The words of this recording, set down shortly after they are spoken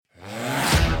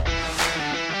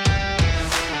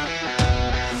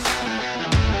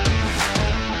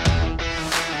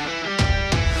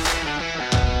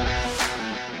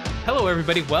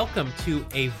everybody. Welcome to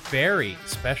a very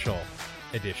special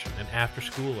edition, an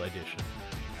after-school edition,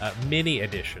 mini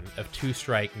edition of Two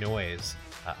Strike Noise.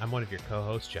 I'm one of your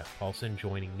co-hosts, Jeff Paulson.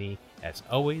 Joining me, as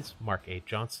always, Mark A.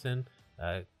 Johnston.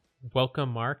 Welcome,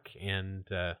 Mark, and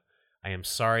I am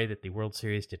sorry that the World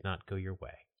Series did not go your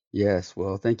way. Yes,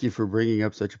 well, thank you for bringing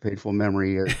up such a painful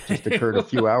memory. It just occurred a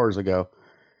few hours ago.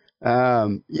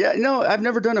 I've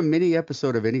never done a mini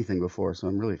episode of anything before, so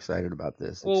I'm really excited about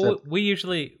this. Well, we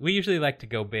usually like to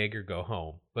go big or go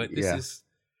home, but this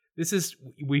is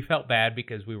we felt bad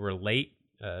because we were late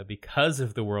because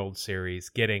of the World Series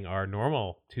getting our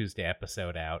normal Tuesday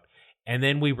episode out, and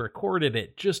then we recorded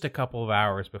it just a couple of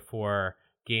hours before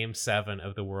Game 7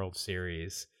 of the World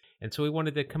Series, and so we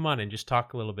wanted to come on and just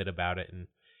talk a little bit about it and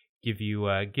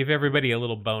give everybody a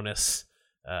little bonus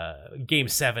Game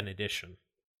 7 edition.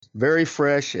 Very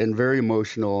fresh and very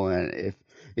emotional, and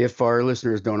if our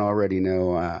listeners don't already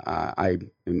know, I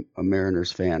am a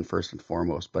Mariners fan first and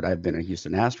foremost, but I've been a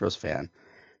Houston Astros fan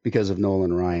because of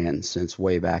Nolan Ryan since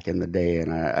way back in the day,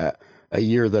 and a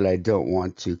year that I don't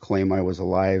want to claim I was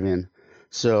alive in.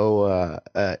 So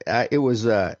it was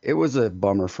a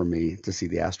bummer for me to see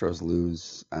the Astros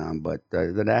lose, but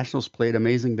the Nationals played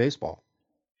amazing baseball.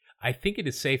 I think it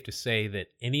is safe to say that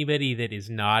anybody that is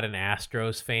not an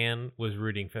Astros fan was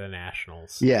rooting for the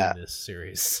Nationals in this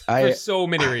series for so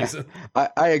many reasons.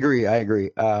 I agree.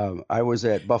 I was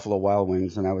at Buffalo Wild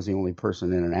Wings, and I was the only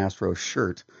person in an Astros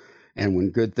shirt. And when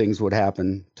good things would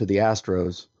happen to the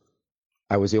Astros,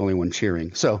 I was the only one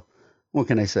cheering. So what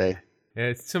can I say?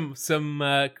 Some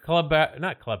not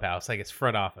clubhouse, I guess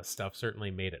front office stuff certainly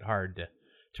made it hard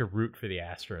to root for the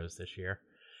Astros this year.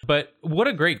 But what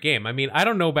a great game. I mean, I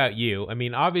don't know about you. I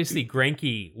mean, obviously,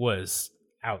 Greinke was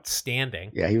outstanding.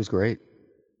 Yeah, he was great.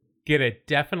 Gonna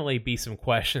definitely be some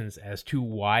questions as to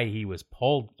why he was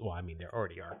pulled. Well, I mean, there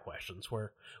already are questions.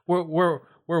 We're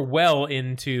well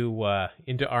into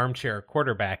armchair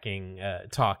quarterbacking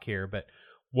talk here, but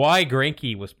why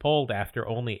Greinke was pulled after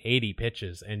only 80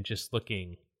 pitches and just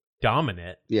looking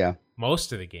dominant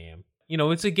most of the game. You know,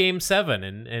 it's a Game 7,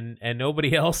 and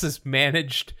nobody else has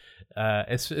managed,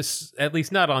 at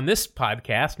least not on this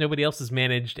podcast, nobody else has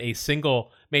managed a single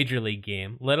Major League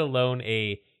game, let alone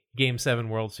a Game 7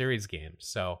 World Series game.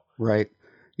 So right.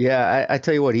 Yeah, I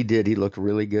tell you what he did. He looked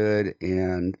really good.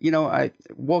 And,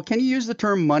 can you use the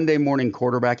term Monday morning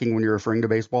quarterbacking when you're referring to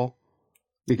baseball?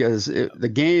 Because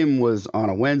the game was on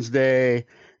a Wednesday,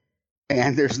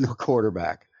 and there's no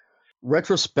quarterback.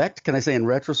 Retrospect, can I say in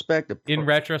retrospect? In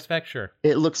retrospect, sure.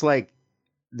 It looks like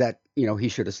that, he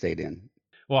should have stayed in.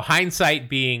 Well, hindsight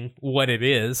being what it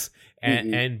is,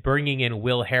 and bringing in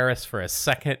Will Harris for a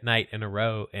second night in a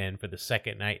row, and for the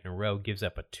second night in a row gives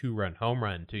up a 2-run home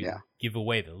run to give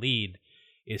away the lead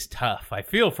is tough. I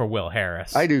feel for Will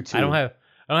Harris. I do too. I don't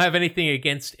have anything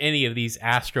against any of these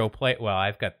Astro play. Well,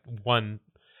 I've got one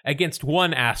against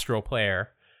one Astro player,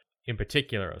 in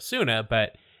particular Osuna,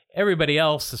 but everybody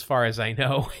else, as far as I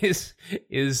know, is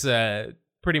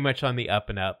pretty much on the up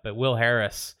and up. But Will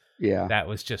Harris, that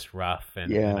was just rough,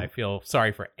 and I feel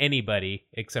sorry for anybody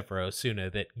except for Osuna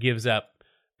that gives up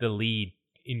the lead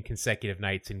in consecutive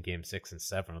nights in Game 6 and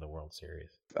 7 of the World Series.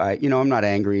 I'm not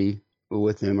angry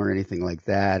with him or anything like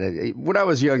that. When I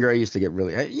was younger, I used to get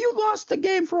really, you lost the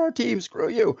game for our team, screw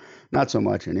you. Not so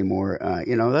much anymore.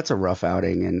 That's a rough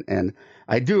outing, and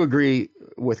I do agree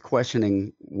with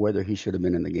questioning whether he should have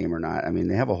been in the game or not. I mean,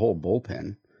 they have a whole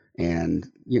bullpen,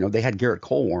 and they had Garrett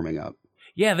Cole warming up.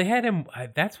 Yeah, they had him.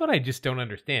 That's what I just don't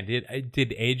understand. Did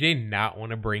AJ not want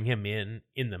to bring him in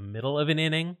the middle of an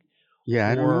inning? Yeah,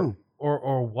 I don't know.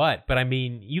 Or what? But I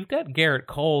mean, you've got Garrett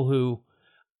Cole, who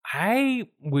I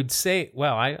would say,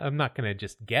 well, I'm not going to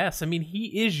just guess. I mean,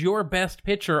 he is your best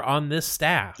pitcher on this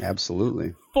staff.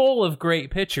 Absolutely. Full of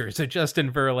great pitchers, so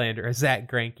Justin Verlander, Zach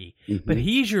Greinke. Mm-hmm. But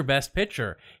he's your best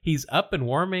pitcher. He's up and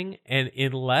warming, and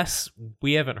unless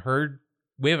we haven't heard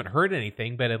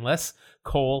anything, but unless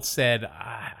Cole said,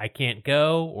 I can't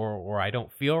go or I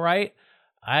don't feel right,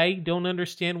 I don't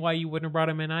understand why you wouldn't have brought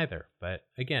him in either. But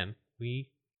again, we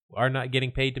are not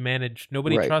getting paid to manage.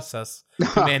 Nobody trusts us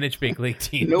to manage big league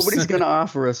teams. Nobody's going to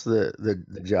offer us the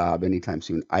job anytime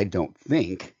soon, I don't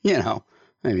think. I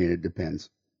mean, it depends.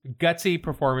 Gutsy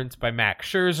performance by Max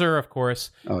Scherzer, of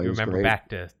course. Oh, you remember great. Back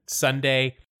to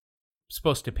Sunday,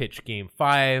 supposed to pitch Game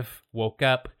 5, woke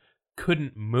up,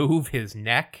 couldn't move his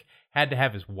neck, had to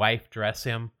have his wife dress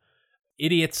him.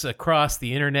 Idiots across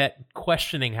the internet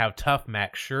questioning how tough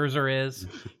Max Scherzer is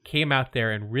came out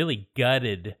there and really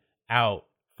gutted out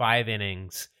 5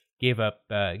 innings, gave up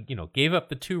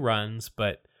the 2 runs,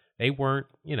 but they weren't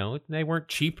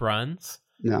cheap runs.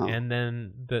 No. And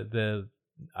then the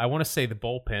I want to say the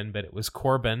bullpen, but it was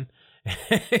Corbin.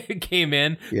 Came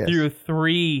in, Yes. threw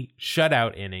 3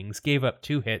 shutout innings, gave up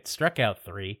 2 hits, struck out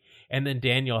 3, and then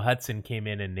Daniel Hudson came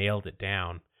in and nailed it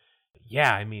down.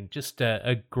 Yeah, I mean, just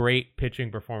a great pitching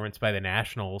performance by the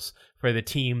Nationals for the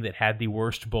team that had the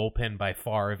worst bullpen by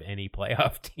far of any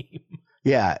playoff team.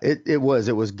 Yeah, it was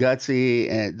gutsy,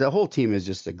 and the whole team is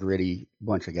just a gritty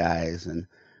bunch of guys, and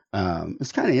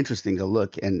it's kind of interesting to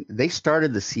look. And they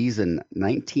started the season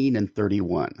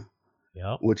 19-31.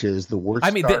 Yep. Which is the worst.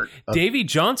 I mean, start Davey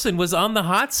Johnson was on the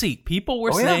hot seat. People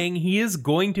were saying he is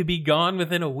going to be gone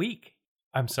within a week.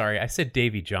 I'm sorry, I said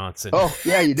Davey Johnson. Oh,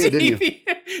 yeah, you did, didn't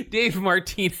you? Dave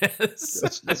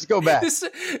Martinez. Let's go back.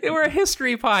 We're a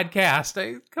history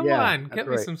podcast. Come on, cut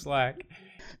me right. some slack.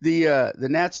 The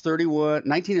Nats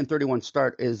 19-31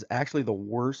 start is actually the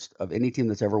worst of any team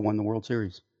that's ever won the World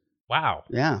Series. Wow.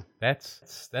 Yeah. That's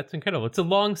incredible. It's a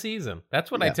long season. That's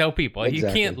what I tell people.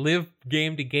 Exactly. You can't live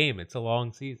game to game. It's a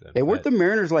long season. Hey, weren't the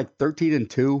Mariners like 13-2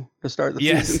 to start the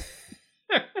season?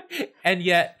 And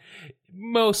yet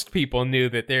most people knew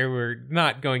that they were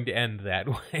not going to end that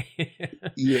way.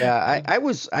 Yeah, I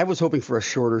was hoping for a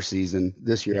shorter season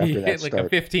this year after that like start. a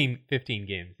 15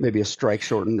 game. Maybe a strike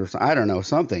shortened or something. I don't know,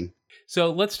 something.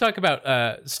 So let's talk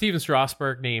about Steven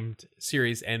Strasburg named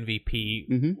series MVP.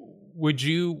 Mm-hmm.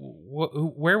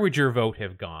 Where would your vote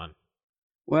have gone?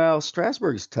 Well,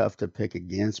 Strasburg's tough to pick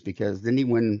against because didn't he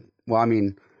win? Well, I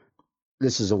mean,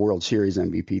 this is a World Series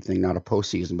MVP thing, not a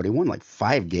postseason, but he won like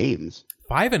 5 games.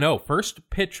 5-0, first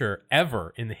pitcher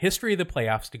ever in the history of the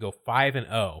playoffs to go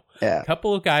 5-0. Yeah. A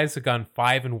couple of guys have gone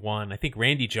 5-1. I think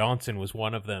Randy Johnson was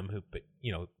one of them who,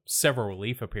 several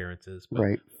relief appearances. But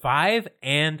Right.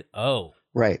 5-0.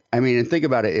 Right. I mean, and think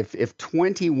about it. If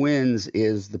 20 wins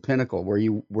is the pinnacle where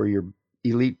your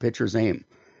elite pitchers aim,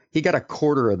 he got a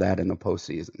quarter of that in the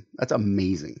postseason. That's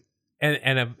amazing.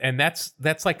 And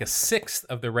that's like a sixth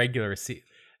of the regular season.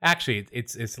 Actually,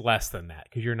 it's less than that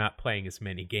because you're not playing as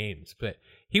many games. But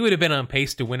he would have been on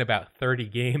pace to win about 30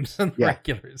 games in the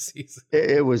regular season.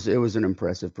 It was an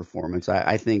impressive performance.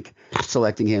 I think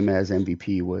selecting him as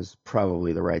MVP was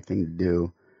probably the right thing to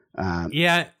do.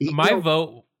 My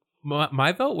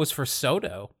vote was for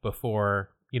Soto before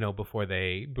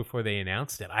they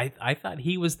announced it. I thought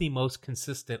he was the most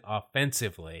consistent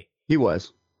offensively. He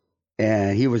was,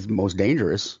 and he was most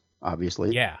dangerous.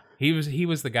 Obviously, yeah, he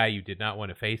was the guy you did not want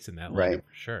to face in that lineup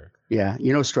for sure. Yeah,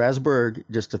 Strasburg,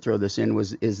 just to throw this in,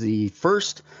 is the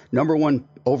first number 1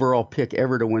 overall pick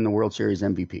ever to win the World Series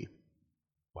MVP.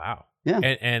 Wow. Yeah,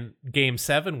 and Game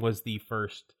 7 was the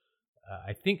first.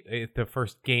 I think the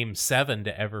first Game 7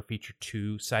 to ever feature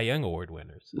 2 Cy Young Award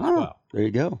winners as well. There you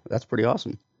go. That's pretty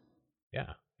awesome.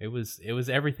 Yeah, it was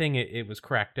everything it was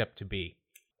cracked up to be.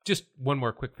 Just one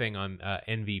more quick thing on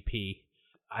MVP.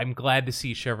 I'm glad to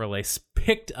see Chevrolet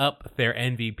picked up their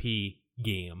MVP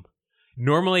game.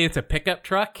 Normally it's a pickup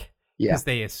truck because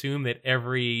they assume that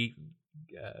every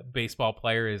baseball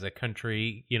player is a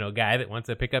country, guy that wants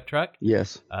a pickup truck.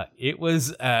 Yes. It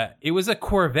was a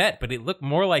Corvette, but it looked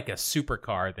more like a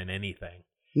supercar than anything.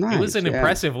 Nice. It was an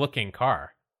impressive looking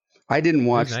car. I didn't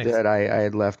watch that. I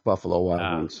had left Buffalo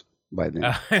Wild Wings by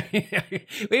then.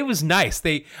 It was nice.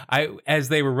 As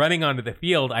they were running onto the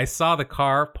field, I saw the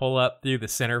car pull up through the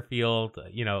center field,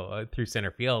 through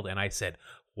center field, and I said,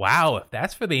 "Wow, if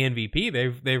that's for the MVP,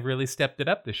 they've really stepped it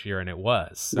up this year," and it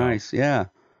was. So. Nice, yeah.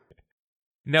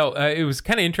 No, it was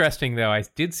kind of interesting though. I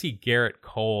did see Garrett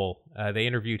Cole. They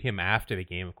interviewed him after the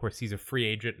game. Of course, he's a free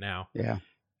agent now. Yeah.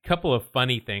 Couple of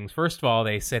funny things. First of all,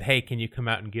 they said, "Hey, can you come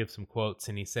out and give some quotes?"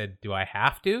 And he said, "Do I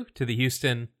have to?" To the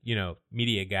Houston,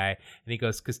 media guy. And he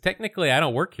goes, "Because technically, I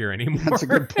don't work here anymore." That's a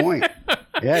good point.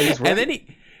 Yeah, he's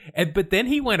right. But then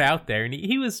he went out there and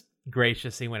he was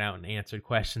gracious. He went out and answered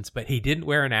questions, but he didn't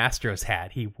wear an Astros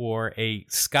hat. He wore a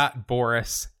Scott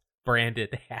Boras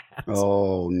branded hat.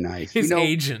 Oh, nice. His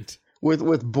agent.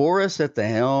 With Boras at the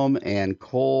helm and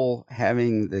Cole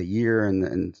having the year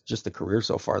and just the career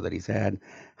so far that he's had,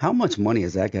 how much money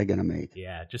is that guy going to make?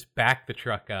 Yeah, just back the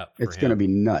truck up. It's going to be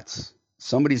nuts.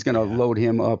 Somebody's going to load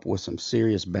him up with some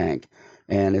serious bank,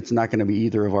 and it's not going to be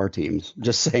either of our teams.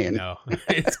 Just saying. No,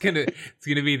 it's gonna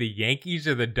be the Yankees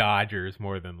or the Dodgers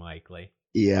more than likely.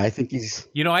 Yeah, I think he's.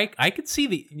 I could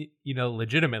see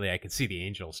legitimately, I could see the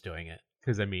Angels doing it.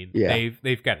 Because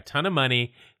they've got a ton of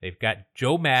money. They've got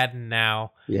Joe Madden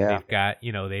now. Yeah. They've got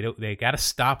they got to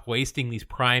stop wasting these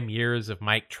prime years of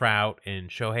Mike Trout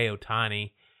and Shohei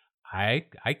Ohtani.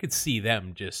 I could see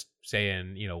them just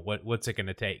saying, what's it going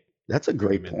to take? That's a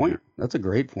great point. That's a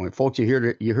great point, folks. You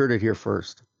heard it here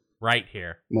first. Right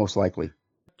here, most likely.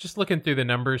 Just looking through the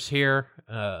numbers here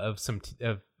of some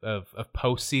of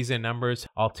postseason numbers.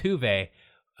 Altuve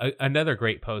another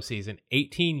great postseason.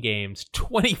 18 games,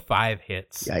 25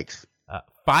 hits. Yikes.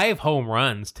 5 home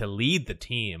runs to lead the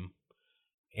team,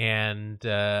 and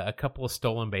a couple of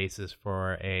stolen bases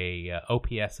for a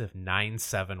OPS of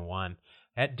 971.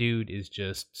 That dude is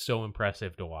just so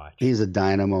impressive to watch. He's a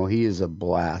dynamo. He is a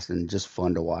blast and just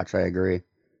fun to watch. I agree.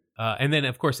 And then,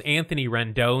 of course, Anthony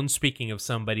Rendon, speaking of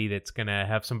somebody that's going to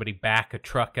have somebody back a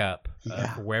truck up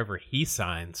for wherever he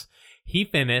signs, he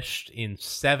finished in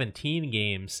 17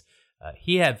 games.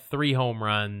 He had 3 home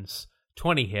runs,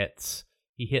 20 hits.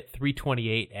 He hit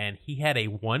 328, and he had a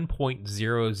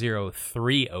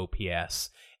 1.003 OPS,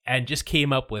 and just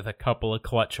came up with a couple of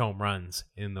clutch home runs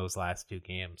in those last 2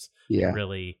 games to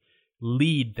really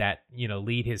lead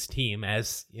his team.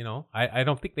 As you know, I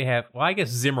don't think they have. Well, I guess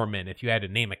Zimmerman, if you had to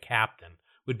name a captain,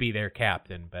 would be their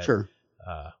captain. But sure.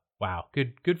 Wow,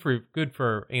 good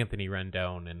for Anthony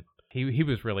Rendon, and he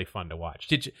was really fun to watch.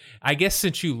 I guess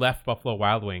since you left Buffalo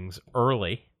Wild Wings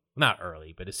early. Not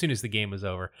early, but as soon as the game was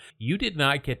over, you did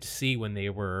not get to see when they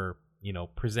were,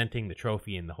 presenting the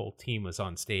trophy and the whole team was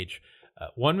on stage.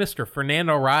 One Mr.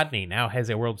 Fernando Rodney now has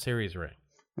a World Series ring.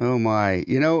 Oh my!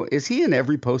 Is he in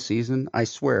every postseason? I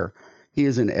swear, he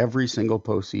is in every single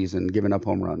postseason, giving up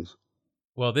home runs.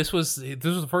 Well, this was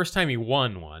the first time he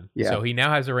won one, so he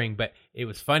now has a ring. But it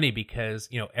was funny because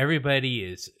everybody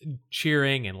is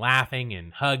cheering and laughing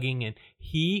and hugging, and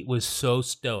he was so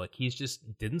stoic. He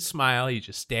just didn't smile. He's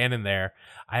just standing there.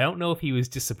 I don't know if he was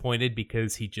disappointed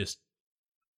because he just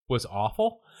was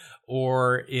awful,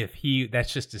 or if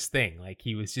that's just his thing. Like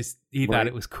he thought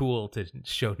it was cool to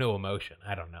show no emotion.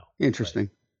 I don't know. Interesting.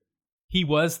 But he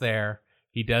was there.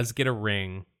 He does get a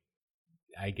ring.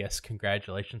 I guess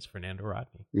congratulations, Fernando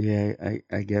Rodney. Yeah,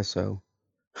 I guess so.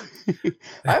 I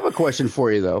have a question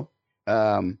for you, though.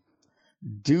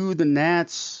 Do the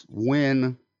Nats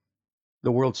win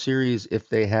the World Series if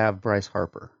they have Bryce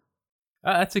Harper?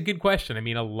 That's a good question. I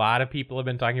mean, a lot of people have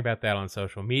been talking about that on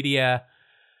social media.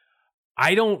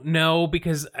 I don't know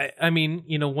because, I mean,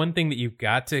 one thing that you've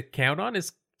got to count on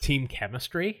is team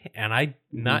chemistry, and I'm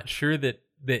not sure that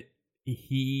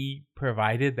he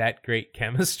provided that great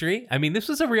chemistry. I mean, this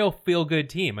was a real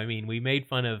feel-good team. I mean, you made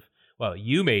fun of, let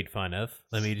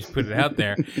me just put it out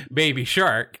there, Baby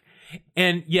Shark.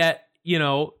 And yet,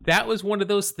 that was one of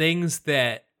those things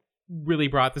that really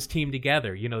brought this team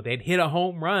together. They'd hit a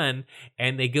home run,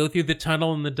 and they go through the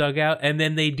tunnel in the dugout, and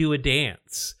then they do a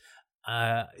dance.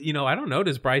 I don't know.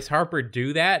 Does Bryce Harper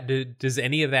do that? Does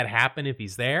any of that happen if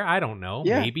he's there? I don't know.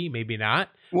 Yeah. Maybe not.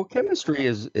 Well, chemistry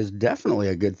is definitely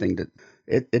a good thing.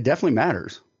 It definitely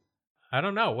matters. I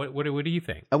don't know. What do you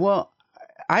think? Well,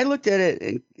 I looked at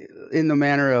it in the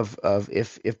manner of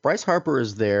if Bryce Harper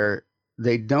is there,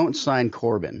 they don't sign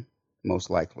Corbin, most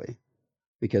likely,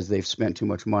 because they've spent too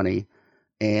much money.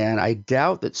 And I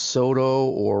doubt that Soto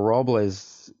or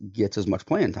Robles gets as much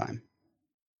playing time.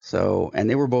 So, and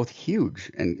they were both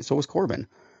huge, and so was Corbin.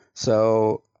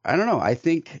 So I don't know. I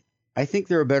think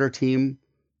they're a better team.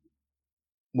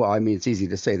 Well, I mean, it's easy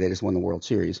to say they just won the World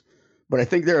Series, but I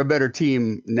think they're a better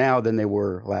team now than they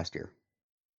were last year.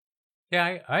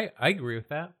 Yeah, I agree with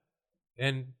that.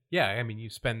 And yeah, I mean, you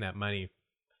spend that money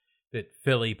that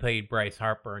Philly paid Bryce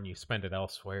Harper, and you spend it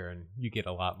elsewhere, and you get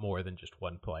a lot more than just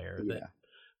one player that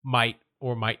might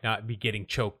or might not be getting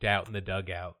choked out in the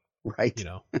dugout. Right.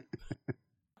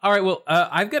 All right, well,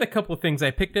 I've got a couple of things. I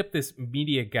picked up this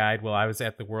media guide while I was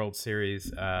at the World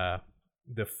Series.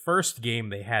 The first game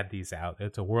they had these out.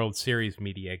 It's a World Series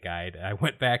media guide. I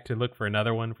went back to look for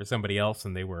another one for somebody else,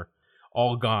 and they were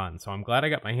all gone. So I'm glad I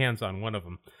got my hands on one of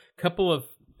them. Couple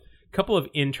of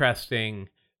interesting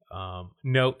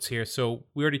notes here. So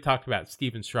we already talked about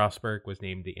Steven Strasburg was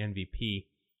named the MVP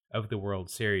of the World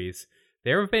Series.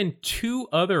 There have been 2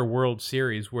 other World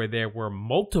Series where there were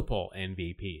multiple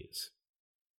MVPs.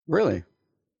 Really?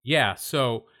 Yeah,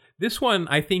 so this one,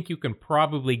 I think you can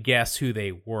probably guess who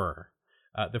they were.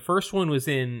 The first one was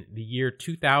in the year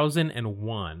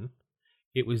 2001.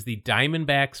 It was the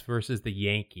Diamondbacks versus the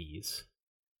Yankees.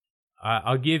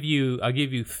 I'll give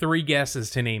you 3 guesses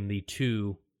to name the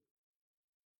 2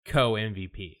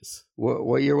 co-MVPs.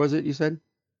 What year was it, you said?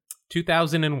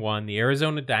 2001, the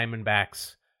Arizona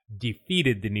Diamondbacks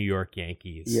defeated the New York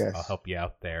Yankees. Yes. I'll help you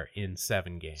out there in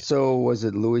 7 games. So was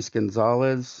it Luis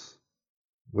Gonzalez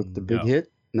with the big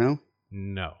hit? No?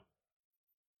 No.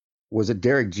 Was it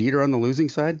Derek Jeter on the losing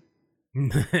side?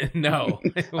 No.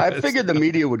 I figured the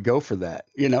media would go for that,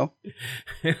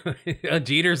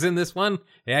 Jeter's in this one?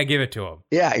 Yeah, give it to him.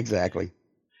 Yeah, exactly.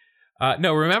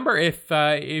 No, remember,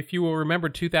 if you will remember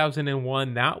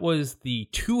 2001, that was the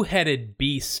 2-headed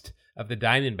beast of the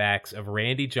Diamondbacks of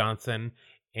Randy Johnson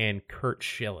and Curt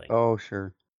Schilling. Oh,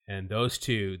 sure. And those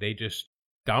two, they just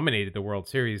dominated the World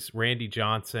Series. Randy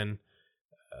Johnson,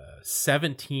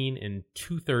 17 and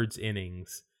 2/3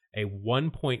 innings, a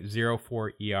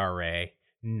 1.04 ERA,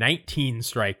 19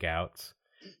 strikeouts.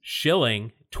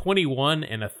 Schilling, 21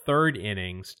 and 1/3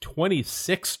 innings,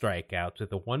 26 strikeouts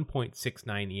with a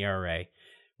 1.69 ERA.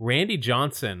 Randy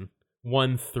Johnson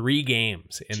won 3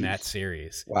 games in that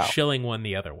series. Wow. Schilling won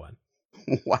the other one.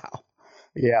 Wow.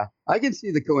 Yeah, I can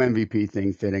see the co-MVP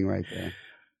thing fitting right there.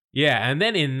 Yeah, and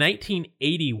then in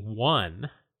 1981,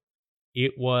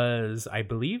 it was, I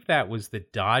believe that was the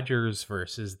Dodgers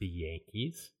versus the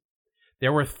Yankees.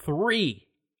 There were 3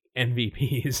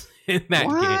 MVPs in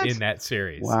that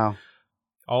series. Wow.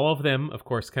 All of them, of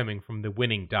course, coming from the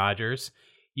winning Dodgers.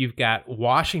 You've got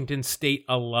Washington State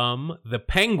alum, the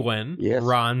Penguin, Yes.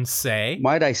 Ron Cey.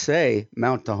 Might I say,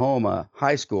 Mount Tahoma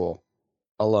High School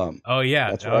alum. Oh, yeah.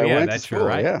 That's where I went to school,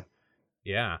 right. Yeah.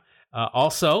 Yeah.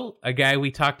 Also, a guy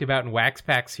we talked about in Wax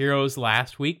Packs Heroes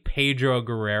last week, Pedro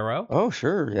Guerrero. Oh,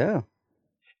 sure, yeah.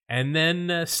 And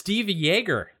then Steve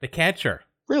Yeager, the catcher.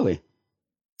 Really?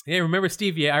 Yeah, remember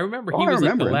Steve Yeager? I remember he was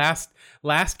like the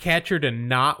last catcher to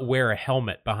not wear a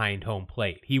helmet behind home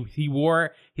plate. He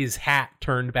wore his hat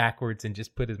turned backwards and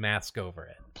just put his mask over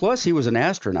it. Plus, he was an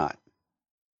astronaut.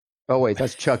 Oh, wait,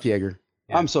 that's Chuck Yeager.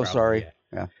 Yeah, I'm so probably, sorry.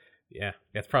 Yeah. Yeah,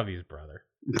 that's probably his brother.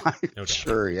 No doubt.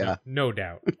 Sure, yeah. No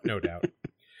doubt.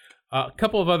 A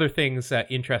couple of other things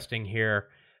interesting here.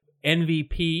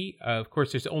 MVP, of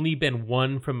course, there's only been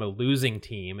one from a losing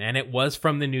team, and it was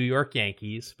from the New York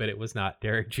Yankees, but it was not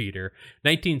Derek Jeter.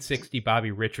 1960, Bobby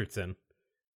Richardson.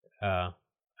 I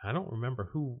don't remember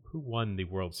who won the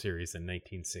World Series in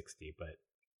 1960, but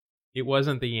it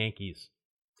wasn't the Yankees.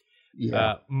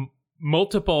 Yeah.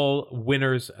 Multiple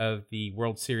winners of the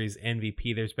World Series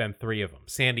MVP. There's been 3 of them.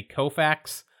 Sandy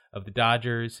Koufax of the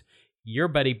Dodgers, your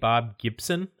buddy Bob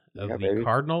Gibson of the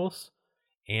Cardinals,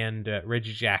 and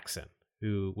Reggie Jackson,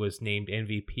 who was named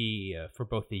MVP for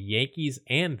both the Yankees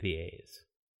and the A's.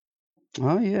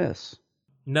 Oh, yes.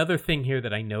 Another thing here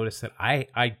that I noticed that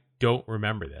I don't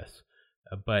remember this,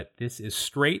 but this is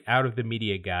straight out of the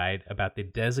media guide about the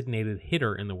designated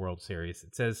hitter in the World Series.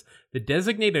 It says the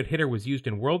designated hitter was used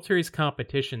in World Series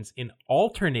competitions in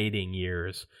alternating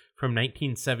years from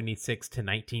 1976 to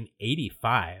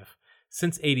 1985.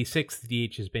 Since 86, the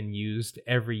DH has been used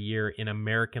every year in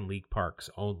American League parks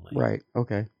only. Right,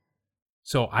 okay.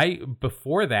 So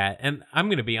before that, and I'm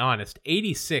going to be honest,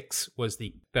 86 was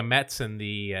the Mets and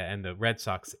the Red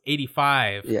Sox.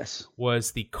 85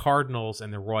 was the Cardinals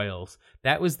and the Royals.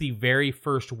 That was the very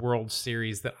first World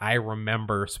Series that I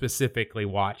remember specifically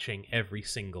watching every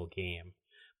single game.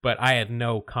 But I had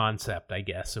no concept, I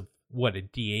guess, of what a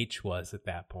DH was at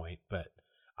that point. But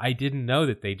I didn't know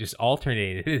that they just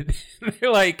alternated.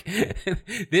 They're like,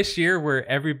 this year where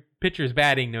every pitcher's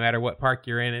batting no matter what park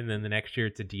you're in, and then the next year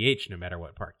it's a DH no matter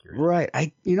what park you're in. Right.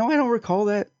 I don't recall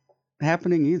that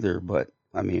happening either, but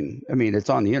I mean it's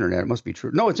on the internet. It must be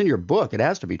true. No, it's in your book. It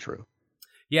has to be true.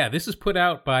 Yeah, this is put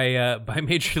out by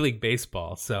Major League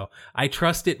Baseball, so I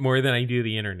trust it more than I do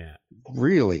the internet.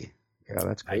 Really? Yeah,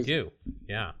 that's crazy. I do.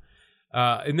 Yeah.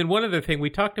 And then one other thing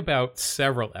we talked about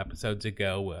several episodes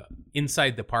ago,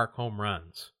 inside the park home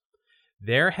runs.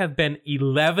 There have been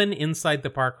 11 inside the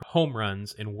park home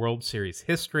runs in World Series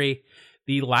history,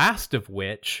 the last of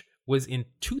which was in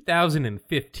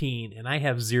 2015, and I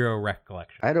have zero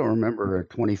recollection. I don't remember a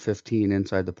 2015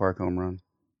 inside the park home run.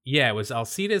 Yeah, it was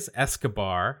Alcides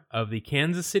Escobar of the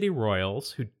Kansas City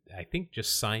Royals, who I think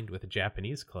just signed with a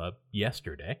Japanese club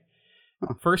yesterday.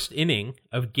 Huh. First inning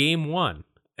of Game 1.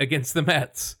 Against the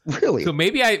Mets. Really? So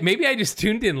maybe I just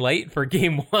tuned in late for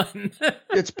Game 1.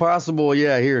 It's possible,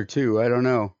 yeah, here too. I don't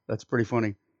know. That's pretty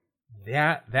funny.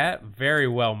 That very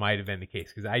well might have been the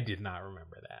case because I did not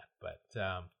remember that. But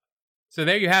so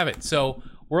there you have it. So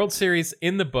World Series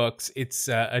in the books. It's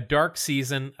a dark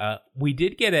season. We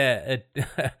did get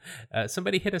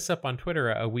somebody hit us up on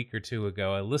Twitter a week or two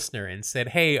ago, a listener, and said,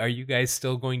 "Hey, are you guys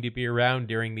still going to be around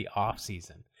during the off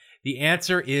season?" The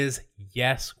answer is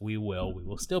yes, we will. We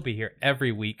will still be here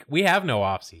every week. We have no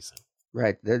off season.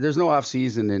 Right. There's no off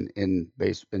season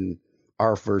in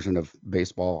our version of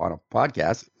baseball on a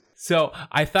podcast. So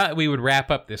I thought we would wrap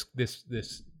up this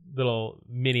little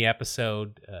mini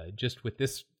episode just with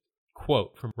this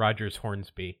quote from Rogers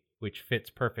Hornsby, which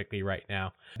fits perfectly right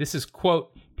now. This is,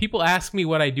 quote, "People ask me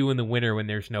what I do in the winter when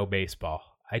there's no baseball.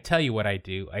 I tell you what I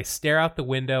do. I stare out the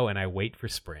window and I wait for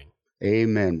spring."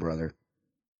 Amen, brother.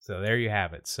 So there you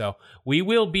have it. So we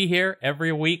will be here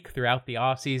every week throughout the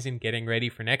off season, getting ready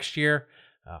for next year.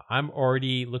 I'm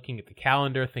already looking at the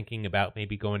calendar, thinking about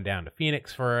maybe going down to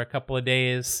Phoenix for a couple of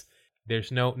days.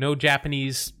 There's no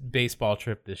Japanese baseball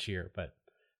trip this year, but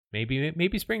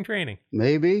maybe spring training.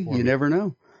 Maybe. You never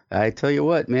know. I tell you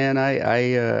what, man,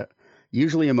 I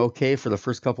usually am okay for the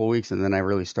first couple of weeks, and then I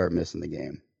really start missing the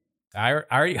game.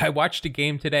 I watched a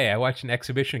game today. I watched an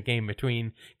exhibition game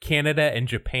between Canada and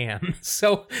Japan.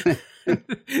 So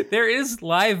there is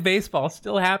live baseball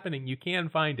still happening. You can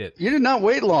find it. You did not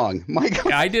wait long. My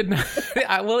God. I did not.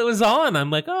 Well, it was on. I'm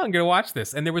like, I'm going to watch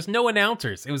this. And there was no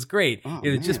announcers. It was great.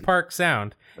 It was just Park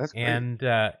Sound. That's great. And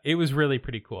it was really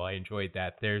pretty cool. I enjoyed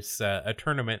that. There's a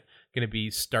tournament going to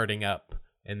be starting up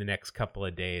in the next couple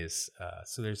of days.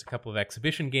 So there's a couple of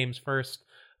exhibition games first.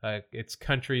 It's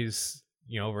countries,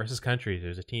 versus countries.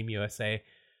 There's a Team USA,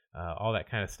 all that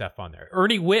kind of stuff on there.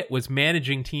 Ernie Witt was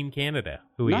managing Team Canada,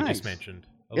 who you just mentioned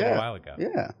a little while ago.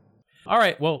 Yeah. All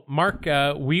right. Well, Mark,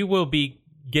 we will be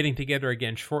getting together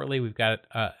again shortly. We've got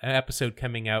an episode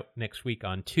coming out next week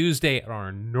on Tuesday on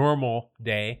our normal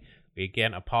day. We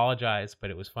again apologize,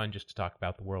 but it was fun just to talk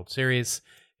about the World Series.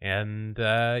 And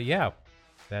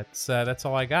that's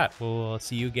all I got. We'll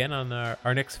see you again on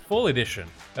our next full edition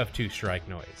of Two Strike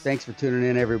Noise. Thanks for tuning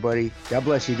in, everybody. God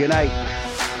bless you. Good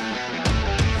night.